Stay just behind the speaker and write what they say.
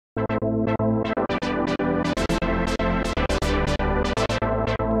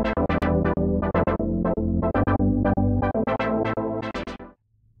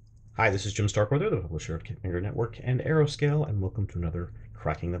Hi, this is Jim Starkweather, the publisher of Kitmaker Network and Aeroscale, and welcome to another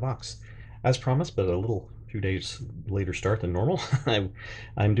Cracking the Box. As promised, but a few days later start than normal,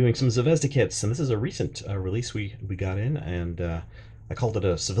 I'm doing some Zvezda kits, and this is a recent release we got in, and I called it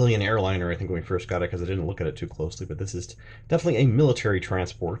a civilian airliner, I think, when we first got it, because I didn't look at it too closely, but this is definitely a military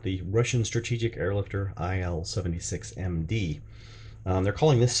transport, the Russian Strategic Airlifter IL-76MD. They're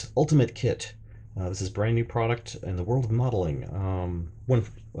calling this Ultimate Kit. This is a brand new product in the world of modeling.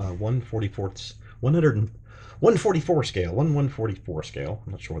 144 scale, 144 scale.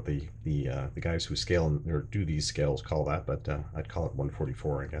 I'm not sure what the guys who scale or do these scales call that, but I'd call it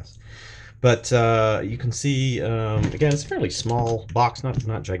 144, I guess. But you can see again, it's a fairly small box,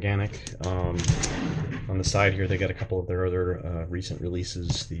 not gigantic. On the side here, they got a couple of their other recent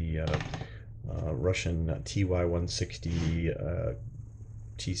releases. The Russian TY-160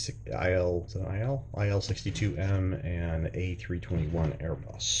 IL-62M and A321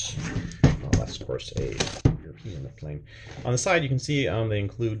 Airbus. Well, that's of course a European plane. On the side, you can see they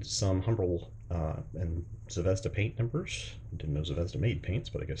include some Humbrol and Zvezda paint numbers. Didn't know Zvezda made paints,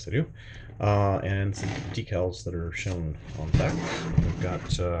 but I guess they do. And some decals that are shown on the back. We've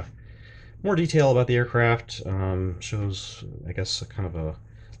got more detail about the aircraft. Shows, I guess, a kind of a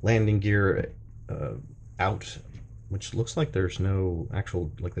landing gear out, which looks like there's no actual,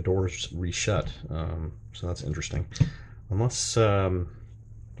 like the doors reshut, so that's interesting. Unless, I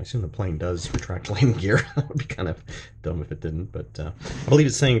assume the plane does retract landing gear. That would be kind of dumb if it didn't, but I believe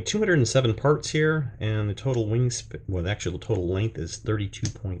it's saying 207 parts here, and the total well, the actual total length is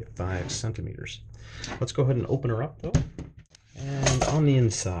 32.5 centimeters. Let's go ahead and open her up, though. And on the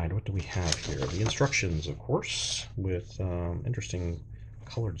inside, what do we have here? The instructions, of course, with interesting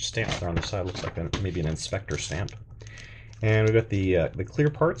colored stamp there on the side. Looks like maybe an inspector stamp. And we've got the clear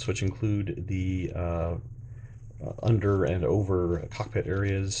parts, which include the under and over cockpit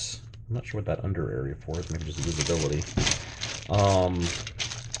areas. I'm not sure what that under area for is, maybe just visibility.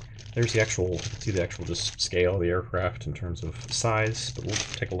 There's the actual, see the actual just scale of the aircraft in terms of size, but we'll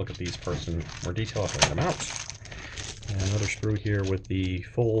take a look at these parts in more detail if I get them out. And another sprue here with the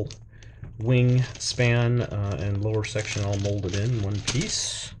full wing span and lower section all molded in one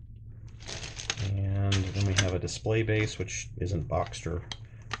piece. And then we have a display base, which isn't boxed or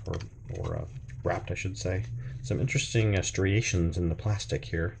wrapped, I should say. Some interesting striations in the plastic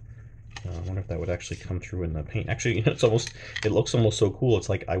here. I wonder if that would actually come through in the paint. Actually, you know, it looks almost so cool. It's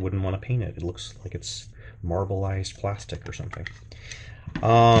like I wouldn't want to paint it. It looks like it's marbleized plastic or something.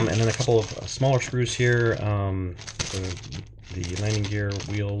 And then a couple of smaller screws here. The landing gear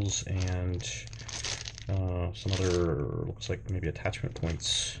wheels and some other, looks like maybe attachment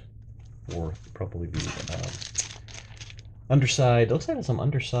points. Or probably the underside. It looks like some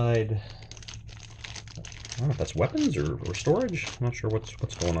underside. I don't know if that's weapons or storage. I'm not sure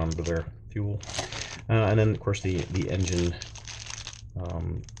what's going on with their fuel. And then, of course, the engine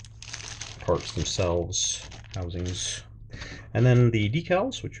parts themselves, housings, and then the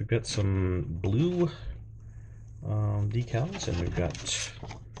decals, which we've got some blue decals, and we've got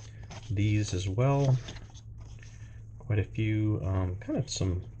these as well. Quite a few, kind of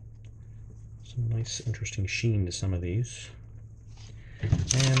some nice, interesting sheen to some of these. And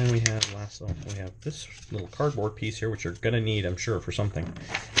then we have we have this little cardboard piece here, which you're gonna need, I'm sure, for something.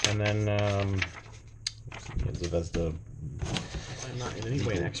 And then Zvezda. I'm not in any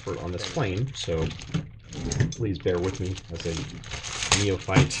way an expert on this plane, so please bear with me as a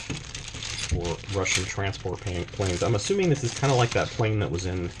neophyte for Russian transport planes. I'm assuming this is kind of like that plane that was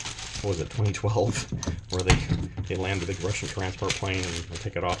in, what was it, 2012, where they landed the Russian transport plane and they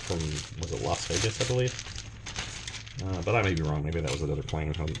take it off from, was it Las Vegas, I believe? But I may be wrong. Maybe that was another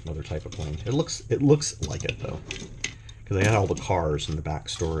plane, another type of plane. It looks like it though, because they had all the cars in the back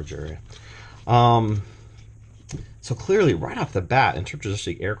storage area. So clearly, right off the bat, in terms of just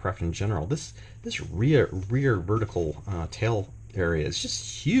the aircraft in general, this rear vertical tail area is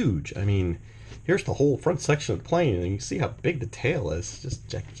just huge. I mean, here's the whole front section of the plane, and you can see how big the tail is. It's just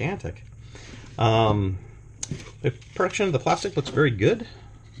gigantic. The production of the plastic looks very good.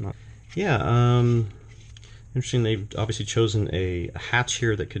 Yeah, interesting. They've obviously chosen a hatch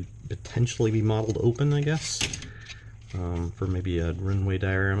here that could potentially be modeled open, I guess, for maybe a runway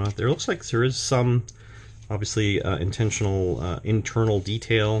diorama. There looks like there is some, obviously, intentional internal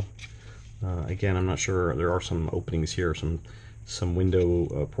detail. Again, I'm not sure. There are some openings here, some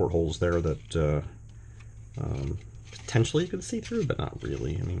window portholes there that potentially you could see through, but not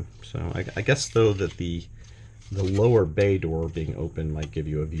really. I mean, so I guess though that the lower bay door being open might give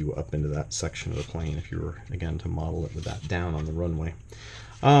you a view up into that section of the plane if you were, again, to model it with that down on the runway.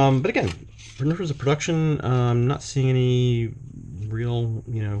 But again, in terms of production, I'm not seeing any real,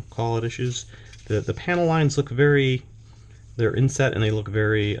 call it issues. The panel lines look they're inset and they look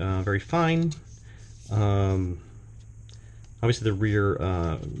very very fine. Obviously the rear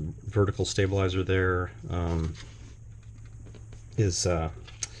vertical stabilizer there is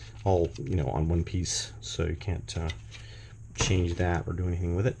all on one piece, so you can't change that or do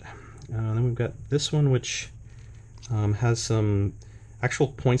anything with it. Then we've got this one, which has some actual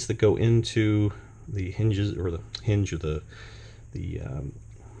points that go into the hinges, or the hinge, or the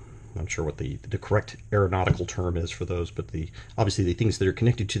I'm not sure what the correct aeronautical term is for those, but obviously the things that are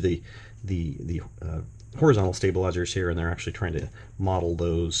connected to the horizontal stabilizers here, and they're actually trying to model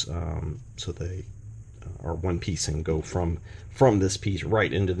those so they are one piece and go from this piece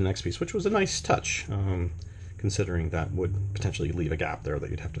right into the next piece, which was a nice touch, considering that would potentially leave a gap there that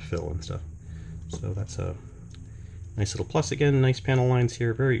you'd have to fill and stuff. So that's a nice little plus. Again, nice panel lines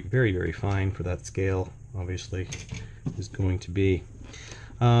here, very, very, very fine for that scale, obviously, is going to be.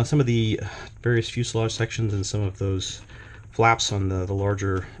 Some of the various fuselage sections and some of those flaps on the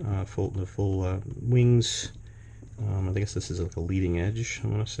larger full wings. I guess this is like a leading edge, I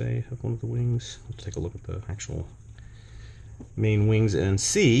want to say, of one of the wings. Let's take a look at the actual main wings and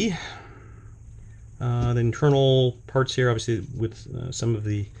see. The internal parts here, obviously, with some of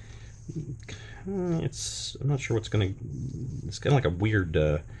the... I'm not sure what's going to... It's kind of like a weird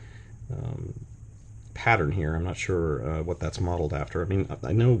pattern here. I'm not sure what that's modeled after. I mean,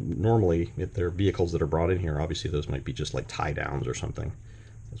 I know normally if there are vehicles that are brought in here, obviously those might be just like tie downs or something.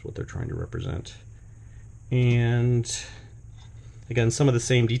 That's what they're trying to represent. And again, some of the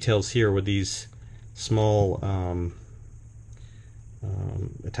same details here with these small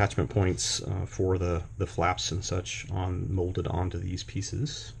attachment points for the flaps and such molded onto these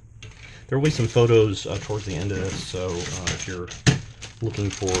pieces. There will be some photos towards the end of this, so if you're looking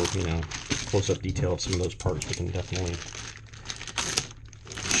for close-up detail of some of those parts, we can definitely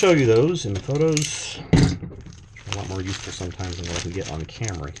show you those in the photos. A lot more useful sometimes than what I can get on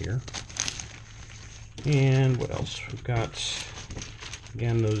camera here. And what else? We've got,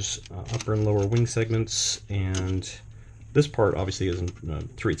 again, those upper and lower wing segments, and this part obviously is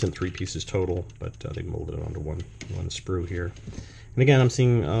it's in 3 pieces total, but they molded it onto one sprue here. And again, I'm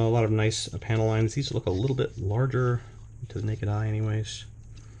seeing a lot of nice panel lines. These look a little bit larger to the naked eye anyways.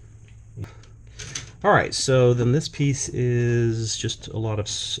 Alright, so then this piece is just a lot of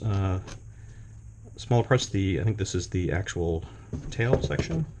smaller parts. I think this is the actual tail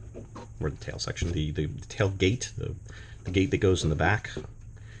section, or the tail section, the tail gate, the gate that goes in the back.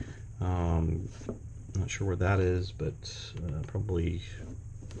 Not sure where that is, but probably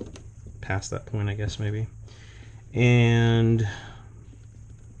past that point, I guess, maybe. And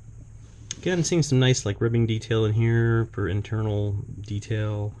again, seeing some nice ribbing detail in here for internal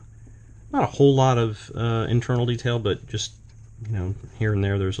detail. Not a whole lot of internal detail, but just here and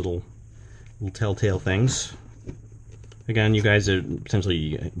there, there's little telltale things. Again, you guys that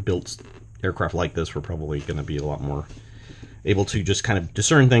potentially built aircraft like this were probably going to be a lot more able to just kind of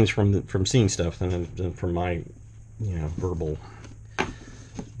discern things from seeing stuff than from my verbal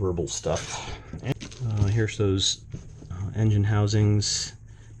stuff. And, here's those engine housings,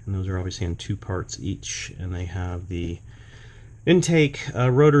 and those are obviously in 2 parts each, and they have the intake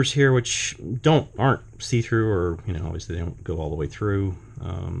rotors here, which aren't see-through, or obviously they don't go all the way through,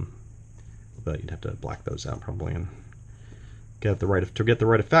 but you'd have to black those out probably and get the right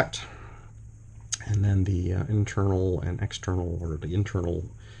effect. And then the internal and external, or the internal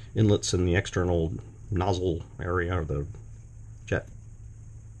inlets and the external nozzle area, or the jet,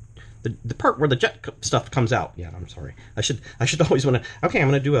 the part where the jet stuff comes out. Yeah, I'm sorry. I should always want to. Okay, I'm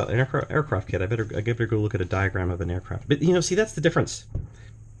going to do an aircraft kit. I better go look at a diagram of an aircraft. But see, that's the difference.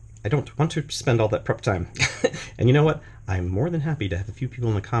 I don't want to spend all that prep time. And you know what? I'm more than happy to have a few people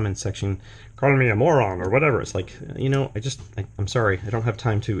in the comments section calling me a moron or whatever. It's like, I'm sorry. I don't have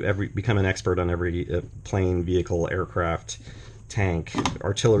time to become an expert on every plane, vehicle, aircraft, tank,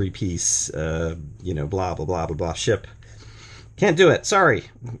 artillery piece, blah, blah, blah, blah, blah, ship. Can't do it. Sorry.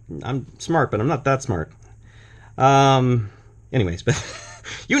 I'm smart, but I'm not that smart. Anyways, but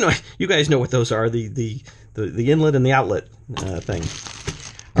you guys know what those are, the inlet and the outlet thing.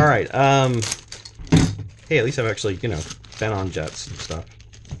 All right. Hey, at least I've actually, been on jets and stuff.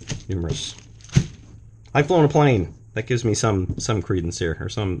 Numerous. I've flown a plane. That gives me some credence here, or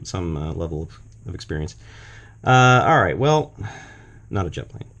some level of experience. All right. Well, not a jet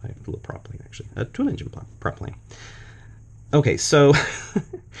plane. I flew a prop plane, actually. A twin-engine prop plane. Okay, so,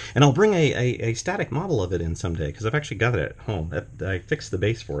 and I'll bring a static model of it in someday, because I've actually got it at home. I fixed the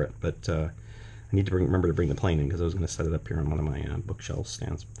base for it, but I I need to remember to bring the plane in because I was going to set it up here on one of my bookshelf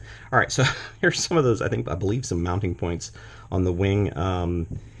stands. All right, so here's some of those, I believe some mounting points on the wing.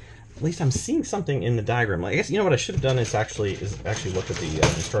 At least I'm seeing something in the diagram. I guess, you know what I should have done is actually look at the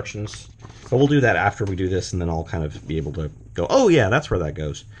instructions. But we'll do that after we do this, and then I'll kind of be able to go, oh yeah, that's where that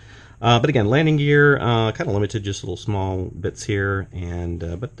goes. But again, landing gear, kind of limited, just little small bits here, and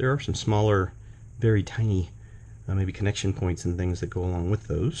but there are some smaller, very tiny, maybe connection points and things that go along with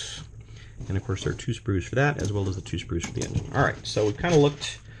those. And of course there are 2 sprues for that, as well as the 2 sprues for the engine. All right, so we've kind of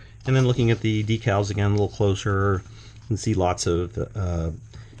looked, and then looking at the decals again a little closer, you can see lots of,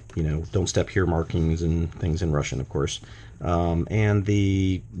 you know, don't step here markings and things in Russian, of course. And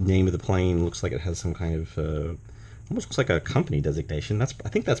the name of the plane looks like it has some kind of, almost looks like a company designation. I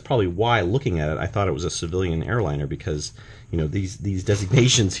think that's probably why, looking at it, I thought it was a civilian airliner, because, you know, these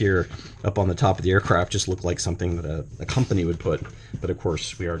designations here up on the top of the aircraft just look like something that a company would put. But of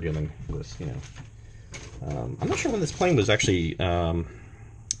course, we are dealing with, you know, I'm not sure when this plane was actually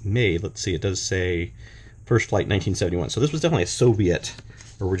made. Let's see, it does say first flight 1971. So this was definitely a Soviet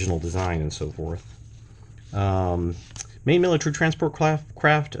original design and so forth. Main military transport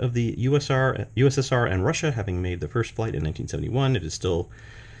craft of the USSR and Russia, having made the first flight in 1971, it still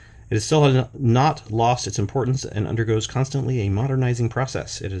has not lost its importance and undergoes constantly a modernizing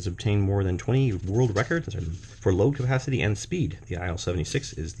process. It has obtained more than 20 world records for load capacity and speed. The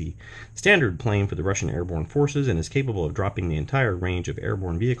IL-76 is the standard plane for the Russian airborne forces and is capable of dropping the entire range of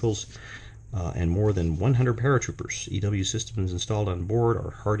airborne vehicles and more than 100 paratroopers. EW systems installed on board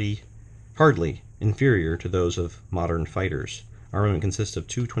are hardly inferior to those of modern fighters. Armament consists of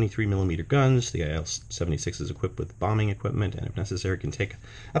 2 23mm guns. The IL-76 is equipped with bombing equipment, and if necessary can take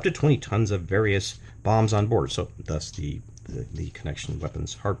up to 20 tons of various bombs on board, so thus the connection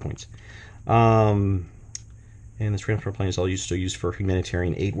weapons hardpoints. And this transport plane is also used for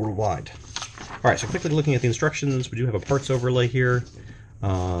humanitarian aid worldwide. All right, so quickly looking at the instructions, we do have a parts overlay here,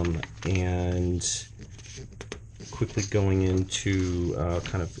 and quickly going into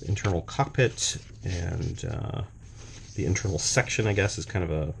kind of internal cockpit, and the internal section, I guess, is kind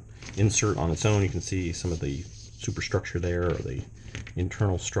of a insert on its own. You can see some of the superstructure there, or the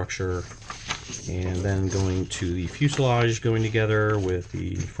internal structure, and then going to the fuselage going together with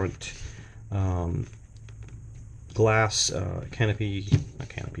the front glass canopy, not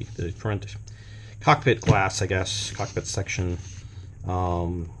canopy, the front cockpit glass, I guess, cockpit section,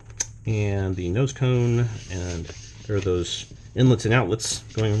 and the nose cone, and there are those inlets and outlets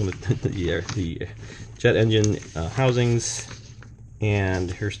going with the jet engine housings. And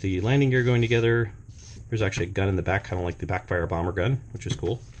here's the landing gear going together. There's actually a gun in the back, kind of like the backfire bomber gun, which is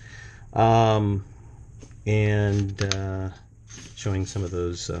cool. And showing some of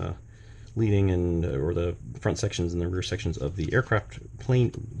those leading and or the front sections and the rear sections of the aircraft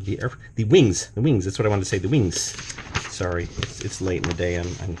plane, the wings. That's what I wanted to say. The wings. Sorry, it's late in the day.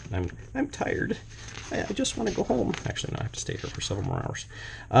 I'm tired. I just want to go home. Actually, no, I have to stay here for several more hours.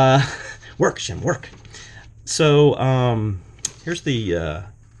 Work, Jim, work. So here's the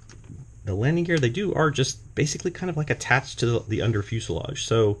landing gear. They are just basically kind of like attached to the under fuselage.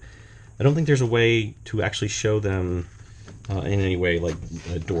 So I don't think there's a way to actually show them in any way, like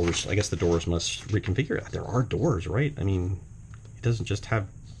doors. I guess the doors must reconfigure. There are doors, right? I mean, it doesn't just have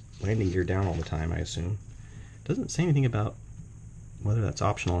landing gear down all the time, I assume. It doesn't say anything about whether that's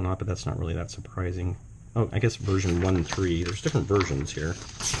optional or not, but that's not really that surprising. Oh, I guess version 1.3. There's different versions here.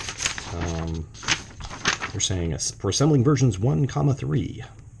 They're saying for assembling versions 1,3.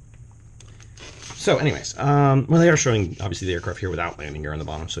 So anyways, well, they are showing, obviously, the aircraft here without landing gear on the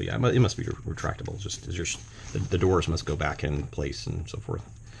bottom, so yeah, it must be retractable. Just the doors must go back in place and so forth.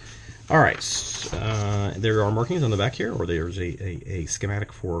 All right, there are markings on the back here, or there's a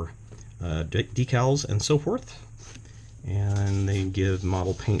schematic for decals and so forth. And they give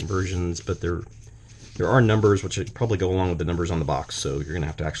model paint versions, but there are numbers which probably go along with the numbers on the box. So you're going to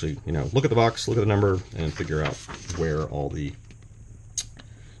have to actually, look at the box, look at the number, and figure out where all the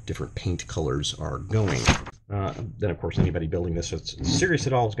different paint colors are going. Then, of course, anybody building this that's serious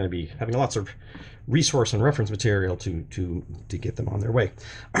at all is going to be having lots of resource and reference material to get them on their way.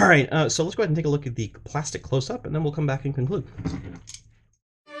 All right, so let's go ahead and take a look at the plastic close-up, and then we'll come back and conclude.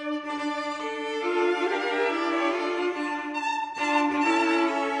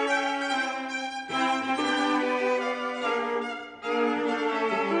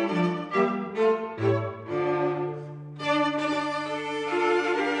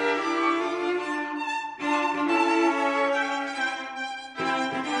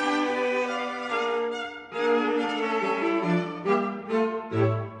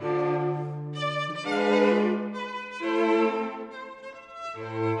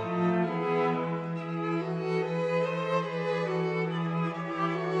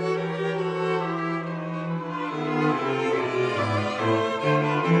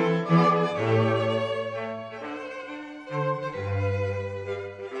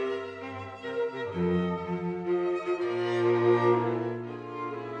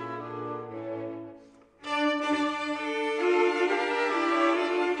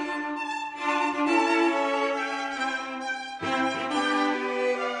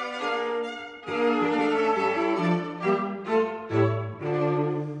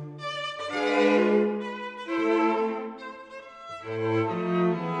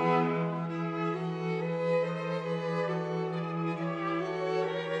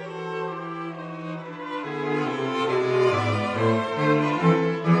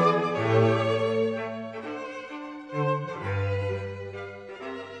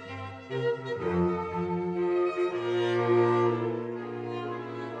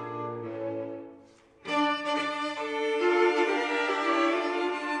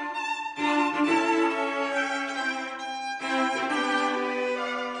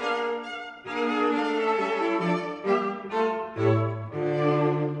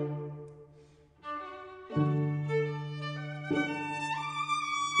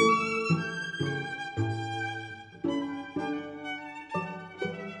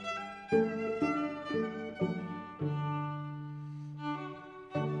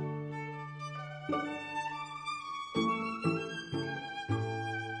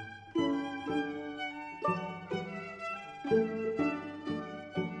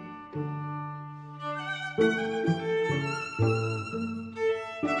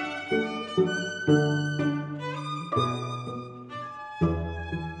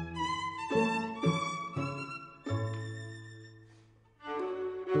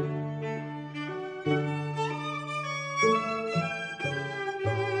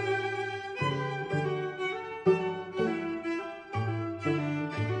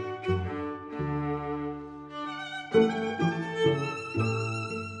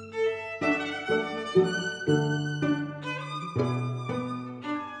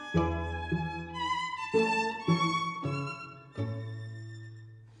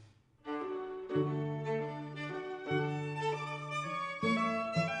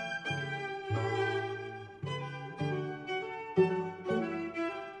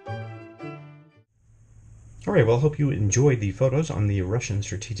 All right, well, I hope you enjoyed the photos on the Russian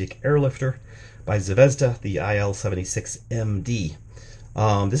strategic airlifter by Zvezda, the IL-76MD.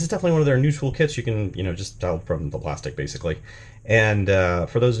 This is definitely one of their new toolkits. You can, just tell from the plastic, basically. And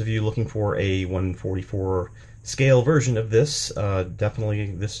for those of you looking for a 144 scale version of this,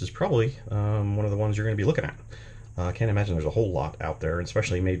 definitely this is probably one of the ones you're going to be looking at. I can't imagine there's a whole lot out there,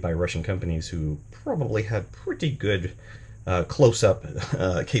 especially made by Russian companies who probably had pretty good close-up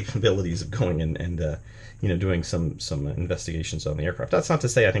capabilities of going and doing some investigations on the aircraft. That's not to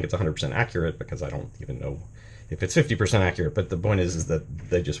say I think it's 100% accurate, because I don't even know if it's 50% accurate. But the point is that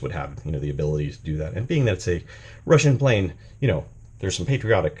they just would have the ability to do that. And being that it's a Russian plane, there's some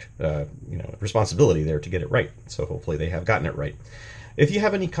patriotic responsibility there to get it right. So hopefully they have gotten it right. If you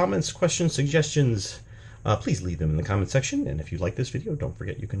have any comments, questions, suggestions, please leave them in the comment section. And if you like this video, don't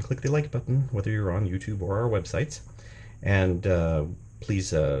forget you can click the like button, whether you're on YouTube or our websites. And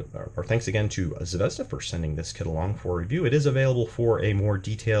please, our thanks again to Zvezda for sending this kit along for review. It is available for a more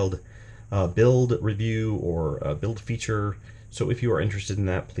detailed build review or build feature. So if you are interested in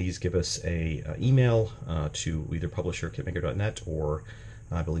that, please give us a email to either publisher@kitmaker.net, or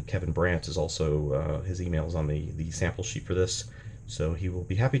I believe Kevin Brandt is also, his email is on the sample sheet for this. So he will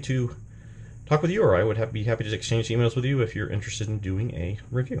be happy to talk with you, or I would be happy to exchange emails with you if you're interested in doing a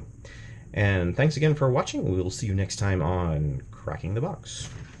review. And thanks again for watching. We will see you next time on Cracking the Box.